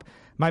about Trump.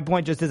 My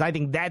point just is I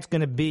think that's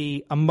going to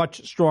be a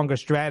much stronger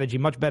strategy,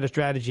 much better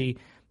strategy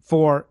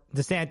for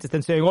DeSantis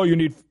than saying, oh, you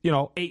need,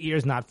 8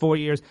 years, not 4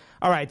 years.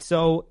 All right.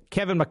 So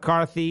Kevin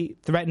McCarthy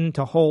threatened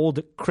to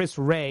hold Chris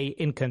Wray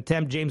in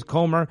contempt. James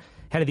Comer,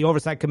 head of the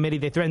Oversight Committee,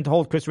 they threatened to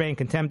hold Chris Wray in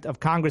contempt of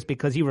Congress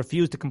because he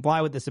refused to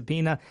comply with the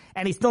subpoena.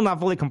 And he's still not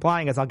fully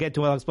complying, as I'll get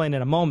to. I'll explain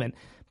in a moment.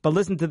 But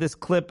listen to this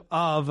clip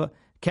of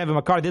Kevin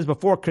McCarthy. This is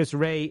before Chris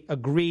Wray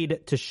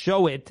agreed to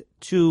show it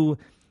to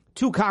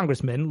two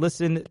congressmen.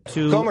 Listen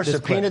to Comer this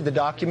subpoenaed clip. the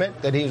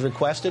document that he's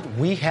requested.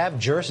 We have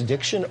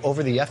jurisdiction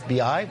over the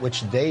FBI,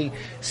 which they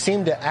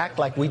seem to act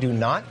like we do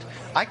not.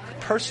 I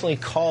personally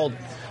called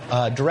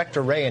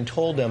Director Wray and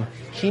told him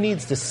he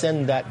needs to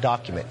send that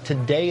document.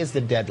 Today is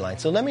the deadline.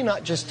 So let me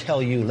not just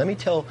tell you. Let me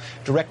tell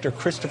Director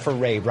Christopher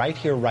Wray right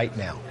here, right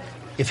now.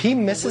 If he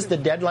misses the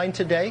deadline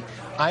today,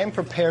 I am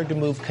prepared to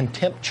move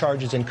contempt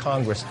charges in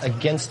Congress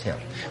against him.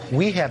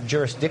 We have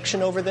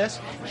jurisdiction over this.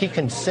 He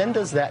can send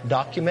us that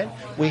document.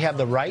 We have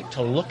the right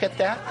to look at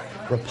that,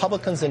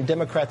 Republicans and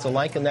Democrats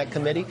alike in that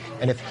committee.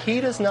 And if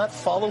he does not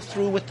follow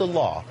through with the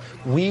law,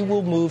 we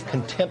will move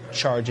contempt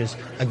charges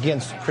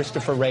against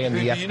Christopher Wray and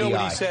the FBI. You know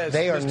what he says,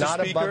 they are Mr. not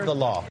Speaker? above the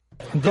law.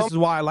 This is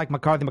why I like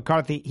McCarthy.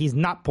 McCarthy, he's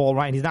not Paul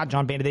Ryan. He's not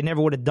John Boehner. They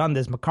never would have done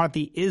this.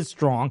 McCarthy is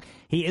strong.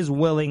 He is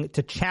willing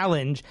to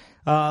challenge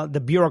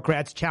the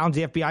bureaucrats, challenge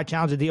the FBI,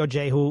 challenge the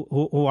DOJ,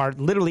 who are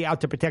literally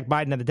out to protect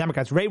Biden and the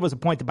Democrats. Wray was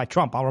appointed by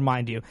Trump, I'll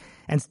remind you.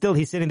 And still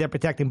he's sitting there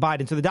protecting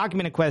Biden. So the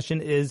document in question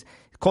is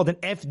called an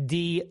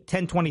FD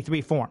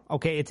 1023 form.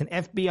 Okay, it's an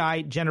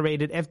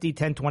FBI-generated FD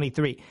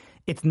 1023.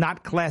 It's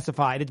not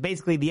classified. It's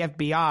basically the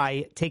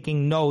FBI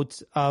taking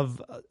notes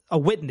of a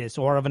witness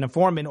or of an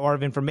informant or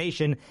of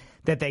information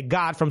that they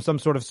got from some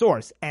sort of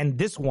source. And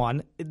this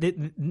one,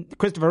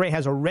 Christopher Wray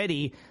has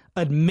already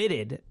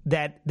admitted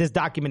that this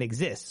document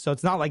exists. So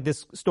it's not like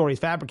this story is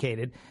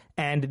fabricated.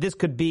 And this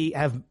could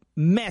have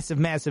massive,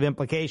 massive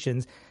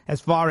implications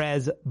as far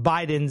as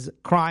Biden's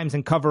crimes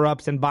and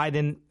cover-ups and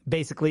Biden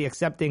basically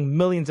accepting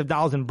millions of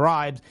dollars in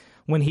bribes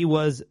when he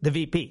was the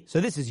VP.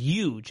 So this is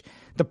huge.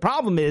 The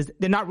problem is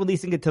they're not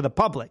releasing it to the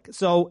public.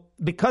 So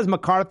because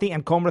McCarthy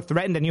and Comer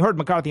threatened, and you heard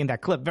McCarthy in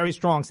that clip, very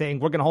strong, saying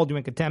we're going to hold you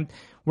in contempt.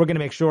 We're going to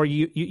make sure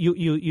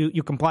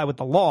you comply with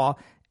the law.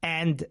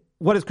 And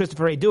what is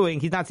Christopher Wray doing?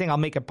 He's not saying I'll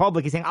make it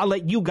public. He's saying I'll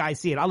let you guys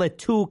see it. I'll let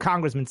two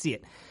congressmen see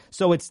it.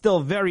 So it's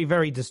still very,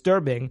 very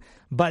disturbing.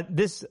 But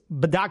this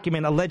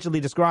document allegedly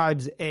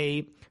describes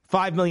a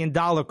 $5 million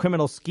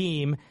criminal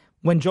scheme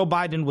when Joe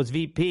Biden was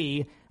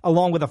VP,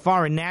 along with a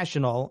foreign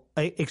national,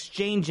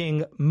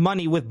 exchanging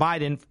money with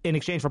Biden in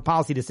exchange for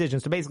policy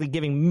decisions. So basically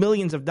giving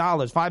millions of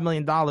dollars, $5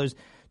 million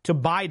to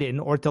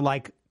Biden or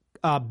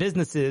to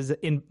businesses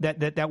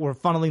that were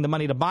funneling the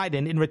money to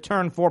Biden in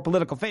return for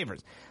political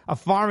favors. A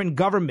foreign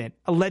government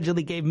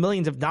allegedly gave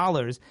millions of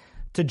dollars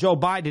to Joe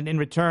Biden in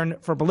return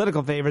for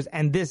political favors.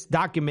 And this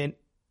document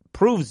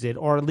proves it,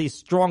 or at least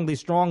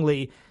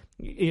strongly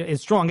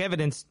is strong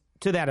evidence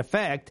to that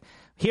effect.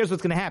 Here's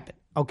what's going to happen.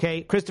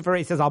 Okay, Christopher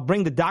Wray says, I'll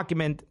bring the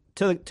document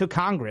to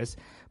Congress,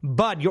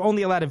 but you're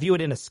only allowed to view it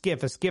in a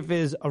SCIF. A SCIF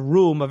is a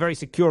room, a very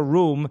secure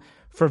room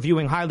for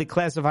viewing highly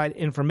classified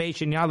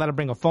information. You're not allowed to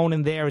bring a phone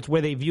in there. It's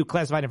where they view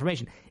classified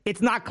information.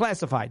 It's not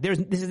classified. This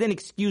is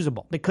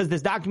inexcusable because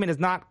this document is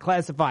not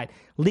classified.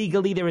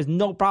 Legally, there is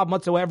no problem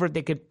whatsoever.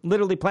 They could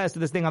literally plaster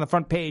this thing on the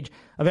front page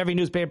of every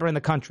newspaper in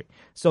the country.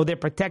 So they're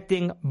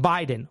protecting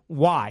Biden.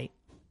 Why?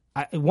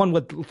 One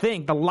would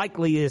think the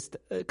likeliest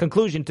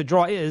conclusion to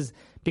draw is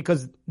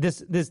because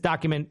this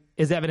document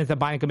is evidence that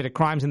Biden committed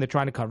crimes and they're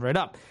trying to cover it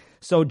up.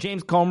 So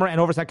James Comer and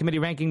Oversight Committee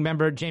ranking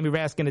member Jamie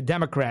Raskin, a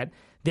Democrat,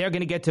 they're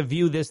going to get to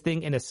view this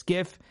thing in a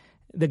SCIF.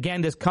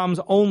 Again, this comes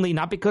only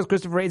not because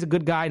Christopher Wray is a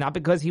good guy, not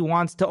because he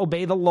wants to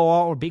obey the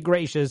law or be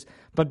gracious,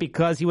 but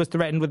because he was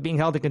threatened with being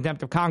held in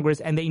contempt of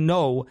Congress, and he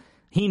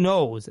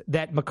knows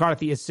that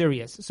McCarthy is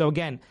serious. So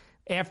again,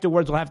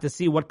 afterwards, we'll have to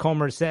see what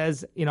Comer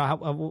says,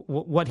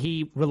 what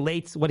he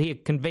relates, what he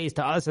conveys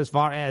to us as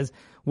far as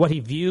what he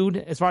viewed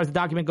as far as the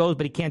document goes,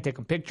 but he can't take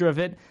a picture of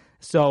it.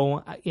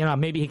 So,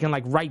 maybe he can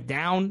write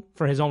down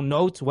for his own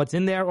notes what's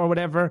in there or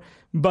whatever.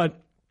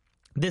 But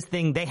this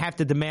thing, they have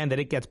to demand that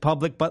it gets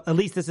public, but at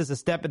least this is a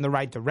step in the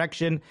right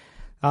direction.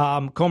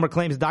 Comer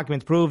claims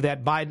documents prove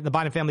that the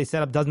Biden family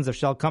set up dozens of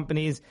shell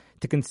companies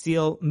to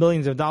conceal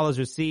millions of dollars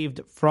received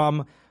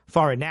from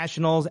foreign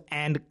nationals,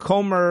 and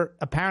Comer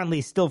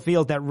apparently still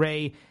feels that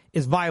Wray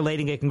is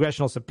violating a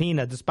congressional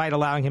subpoena despite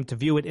allowing him to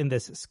view it in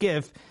this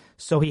SCIF.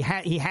 So he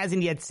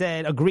hasn't yet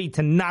agreed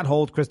to not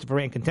hold Christopher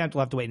Wray in contempt.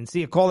 We'll have to wait and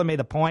see. A caller made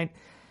the point.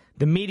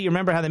 The media,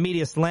 remember how the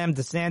media slammed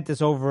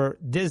DeSantis over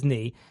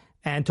Disney,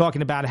 and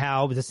talking about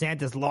how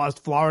DeSantis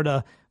lost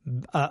Florida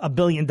 $1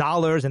 billion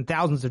and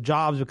thousands of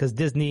jobs because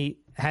Disney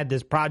had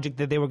this project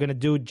that they were going to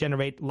do,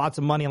 generate lots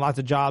of money and lots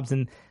of jobs,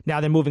 and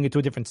now they're moving it to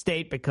a different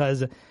state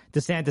because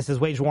DeSantis has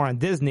waged war on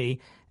Disney.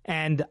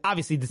 And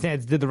obviously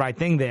DeSantis did the right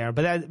thing there,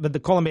 but the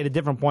caller made a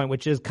different point,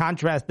 which is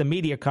contrast the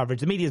media coverage.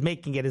 The media is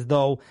making it as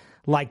though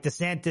like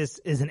DeSantis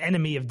is an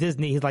enemy of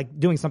Disney. He's like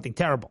doing something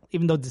terrible,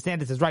 even though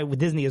DeSantis is right. With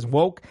Disney is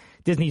woke.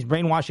 Disney's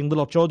brainwashing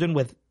little children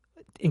with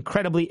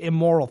incredibly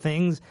immoral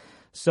things.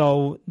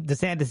 So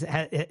DeSantis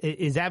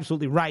is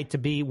absolutely right to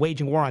be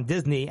waging war on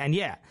Disney. And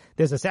yeah,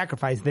 there's a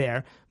sacrifice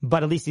there,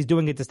 but at least he's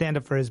doing it to stand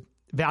up for his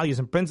values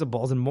and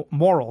principles and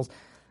morals.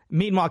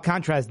 Meanwhile,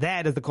 contrast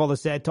that, as the caller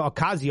said, to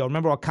Ocasio.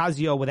 Remember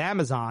Ocasio with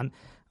Amazon,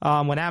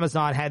 when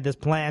Amazon had this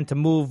plan to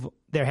move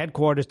their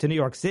headquarters to New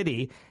York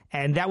City,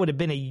 and that would have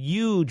been a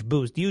huge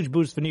boost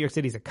for New York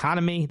City's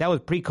economy. That was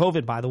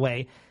pre-COVID, by the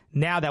way.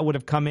 Now that would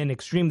have come in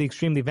extremely,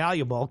 extremely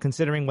valuable,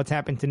 considering what's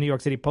happened to New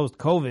York City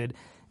post-COVID.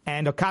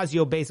 And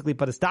Ocasio basically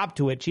put a stop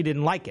to it. She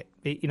didn't like it,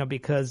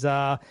 because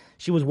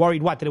she was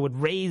worried that it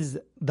would raise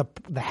the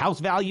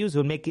house values, it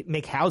would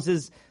make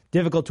houses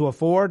difficult to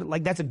afford.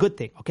 Like, that's a good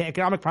thing. Okay,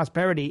 economic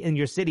prosperity in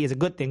your city is a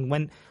good thing.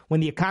 When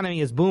the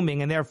economy is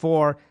booming and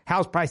therefore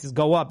house prices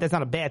go up, that's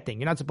not a bad thing.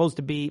 You're not supposed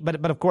to be,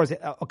 but of course,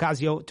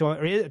 Ocasio,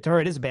 to her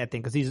it is a bad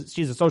thing because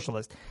she's a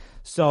socialist.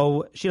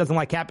 So she doesn't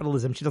like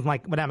capitalism. She doesn't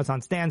like what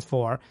Amazon stands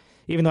for,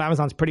 even though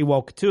Amazon's pretty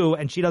woke too.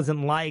 And she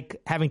doesn't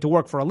like having to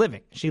work for a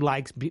living. She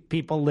likes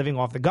people living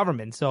off the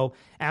government. So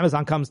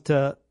Amazon comes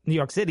to New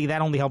York City.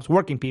 That only helps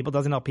working people,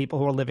 doesn't help people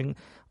who are living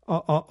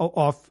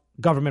off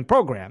government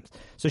programs.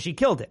 So she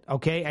killed it.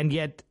 Okay. And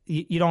yet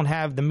you don't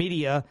have the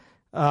media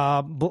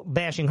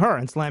bashing her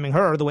and slamming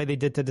her the way they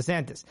did to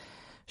DeSantis.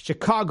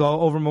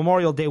 Chicago over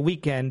Memorial Day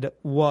weekend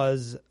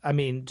was,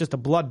 just a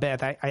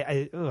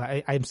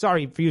bloodbath. I'm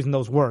sorry for using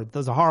those words.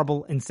 Those are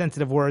horrible,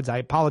 insensitive words. I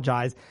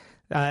apologize.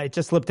 It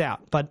just slipped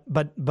out. But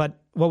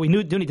what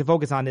we do need to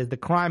focus on is the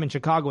crime in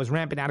Chicago is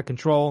rampant, out of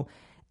control.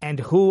 And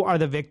who are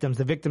the victims?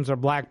 The victims are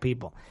black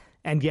people.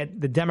 And yet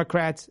the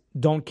Democrats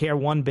don't care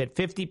one bit.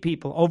 50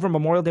 people over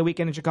Memorial Day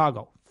weekend in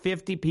Chicago.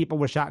 50 people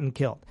were shot and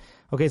killed.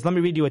 Okay, so let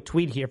me read you a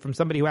tweet here from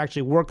somebody who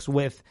actually works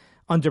with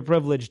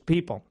underprivileged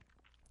people.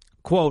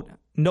 Quote,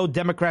 no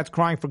Democrats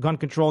crying for gun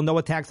control, no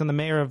attacks on the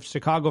mayor of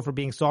Chicago for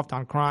being soft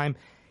on crime,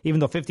 even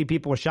though 50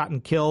 people were shot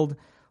and killed.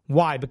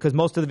 Why? Because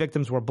most of the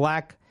victims were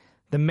black.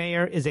 The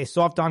mayor is a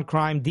soft on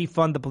crime,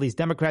 defund the police.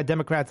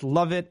 Democrats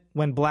love it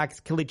when blacks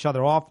kill each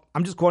other off.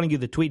 I'm just quoting you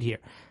the tweet here.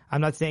 I'm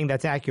not saying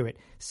that's accurate.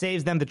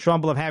 Saves them the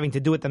trouble of having to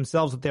do it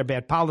themselves with their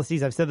bad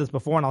policies. I've said this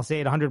before and I'll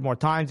say it 100 more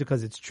times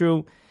because it's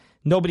true.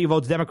 Nobody who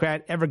votes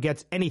Democrat ever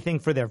gets anything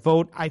for their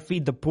vote. I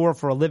feed the poor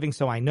for a living,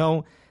 so I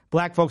know.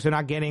 Black folks are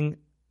not getting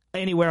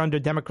anywhere under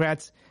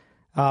Democrats.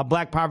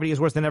 Black poverty is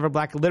worse than ever.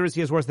 Black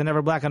illiteracy is worse than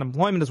ever. Black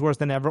unemployment is worse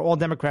than ever. All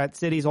Democrat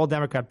cities, all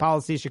Democrat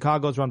policies.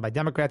 Chicago is run by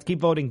Democrats. Keep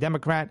voting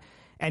Democrat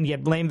and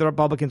yet blame the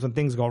Republicans when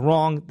things go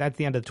wrong. That's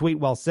the end of the tweet.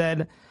 Well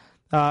said.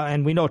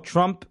 And we know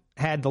Trump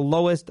had the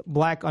lowest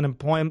black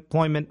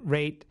unemployment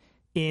rate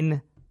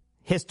in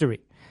history.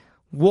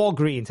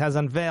 Walgreens has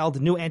unveiled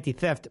new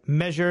anti-theft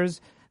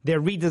measures. Their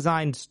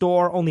redesigned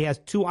store only has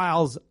 2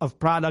 aisles of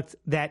products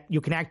that you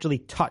can actually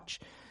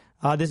touch.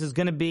 They're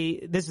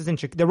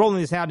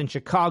rolling this out in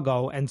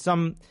Chicago, and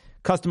some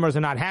customers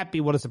are not happy.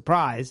 What a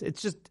surprise.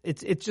 It's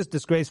just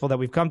disgraceful that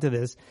we've come to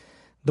this.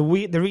 The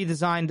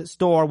redesigned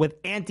store with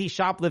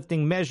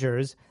anti-shoplifting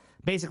measures.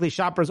 Basically,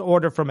 shoppers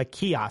order from a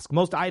kiosk.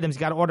 Most items you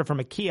got to order from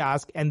a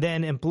kiosk, and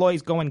then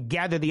employees go and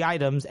gather the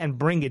items and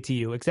bring it to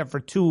you, except for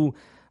two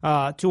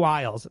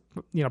aisles.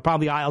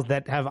 Probably aisles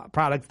that have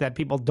products that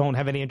people don't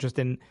have any interest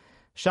in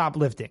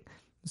shoplifting.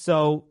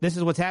 So this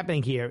is what's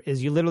happening here,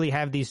 is you literally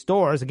have these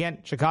stores, again,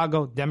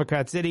 Chicago,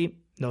 Democrat city,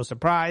 no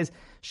surprise,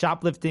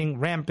 shoplifting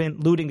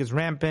rampant, looting is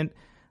rampant.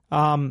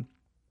 So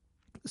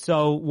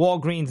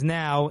Walgreens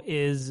now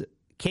is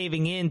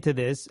caving into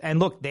this. And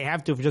look, they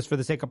have to just for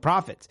the sake of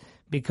profits,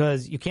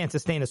 because you can't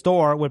sustain a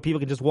store where people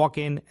can just walk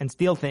in and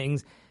steal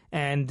things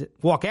and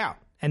walk out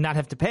and not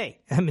have to pay.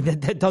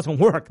 That doesn't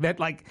work.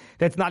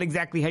 That's not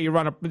exactly how you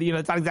run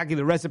it's not exactly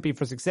the recipe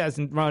for success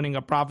in running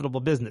a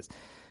profitable business.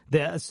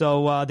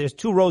 So there's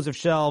 2 rows of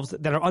shelves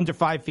that are under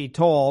 5 feet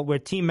tall where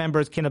team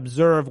members can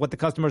observe what the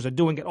customers are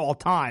doing at all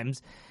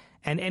times.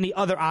 And any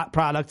other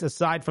products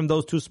aside from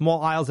those 2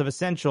 small aisles of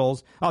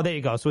essentials. Oh, there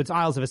you go. So it's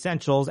aisles of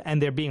essentials, and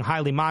they're being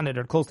highly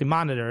monitored, closely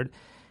monitored.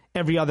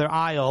 Every other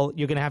aisle,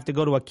 you're going to have to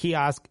go to a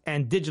kiosk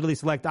and digitally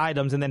select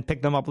items and then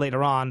pick them up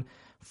later on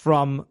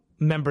from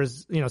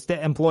members,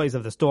 employees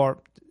of the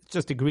store. It's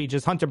just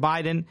egregious. Hunter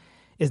Biden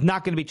is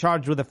not going to be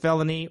charged with a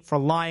felony for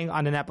lying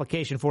on an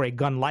application for a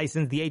gun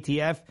license. The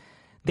ATF,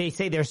 they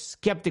say they're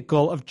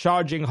skeptical of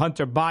charging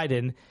Hunter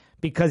Biden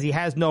because he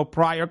has no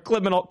prior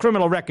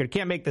criminal record.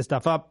 Can't make this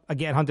stuff up.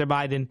 Again, Hunter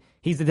Biden,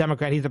 he's the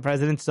Democrat, he's the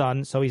president's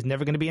son, so he's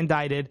never going to be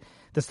indicted.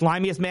 The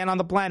slimiest man on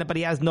the planet, but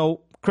he has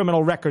no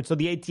criminal record. So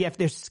the ATF,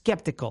 they're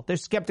skeptical. They're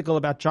skeptical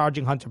about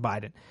charging Hunter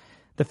Biden.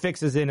 The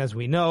fix is in, as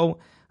we know.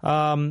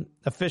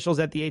 Officials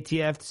at the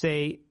ATF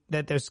say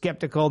that they're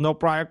skeptical, no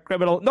prior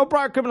criminal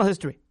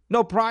history.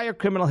 No prior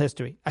criminal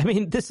history. I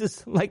mean, this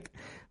is like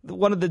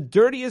one of the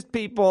dirtiest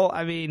people.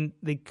 I mean,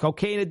 the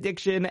cocaine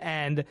addiction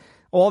and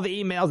all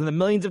the emails and the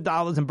millions of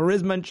dollars and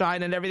Burisma in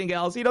China and everything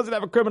else. He doesn't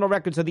have a criminal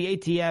record. So the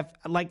ATF,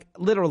 like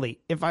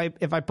literally, if I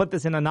put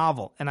this in a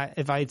novel and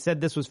if I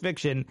said this was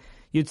fiction,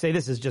 you'd say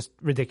this is just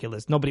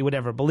ridiculous. Nobody would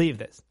ever believe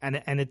this.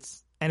 And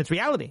it's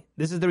reality.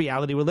 This is the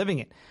reality we're living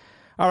in.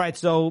 All right.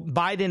 So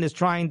Biden is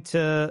trying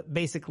to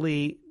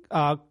basically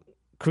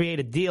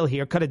create a deal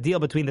here, cut a deal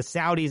between the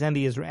Saudis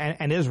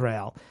and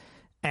Israel.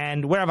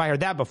 And where have I heard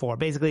that before?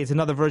 Basically, it's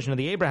another version of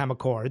the Abraham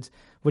Accords,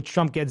 which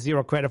Trump gets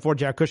zero credit for,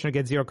 Jared Kushner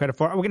gets zero credit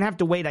for. We're going to have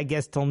to wait, I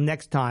guess, till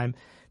next time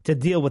to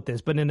deal with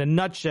this. But in a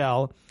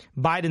nutshell,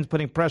 Biden's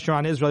putting pressure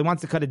on Israel. He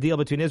wants to cut a deal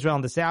between Israel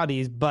and the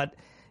Saudis, but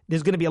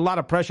there's going to be a lot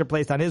of pressure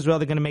placed on Israel.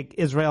 They're going to make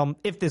Israel,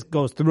 if this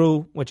goes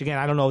through, which again,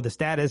 I don't know the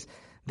status,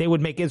 they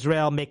would make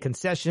Israel make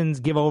concessions,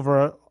 give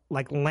over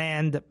like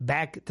land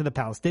back to the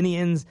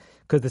Palestinians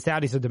because the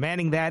Saudis are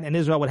demanding that. And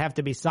Israel would have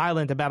to be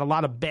silent about a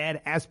lot of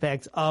bad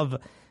aspects of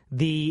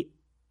the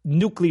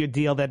nuclear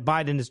deal that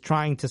Biden is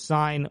trying to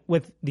sign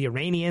with the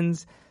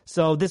Iranians.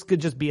 So this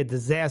could just be a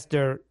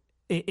disaster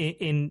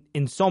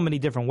in so many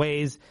different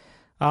ways.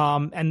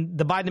 And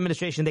the Biden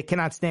administration, they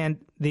cannot stand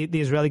the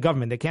Israeli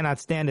government. They cannot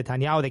stand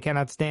Netanyahu. They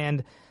cannot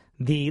stand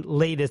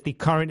the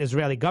current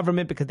Israeli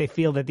government because they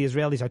feel that the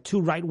Israelis are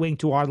too right-wing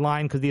to our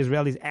line because the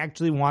Israelis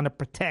actually want to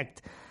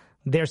protect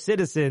their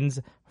citizens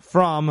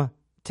from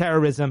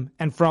terrorism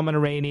and from an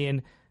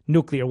Iranian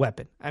nuclear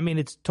weapon. I mean,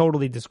 it's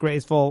totally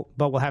disgraceful,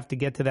 but we'll have to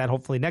get to that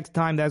hopefully next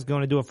time. That's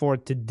going to do it for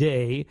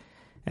today,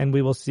 and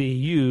we will see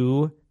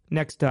you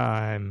next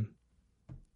time.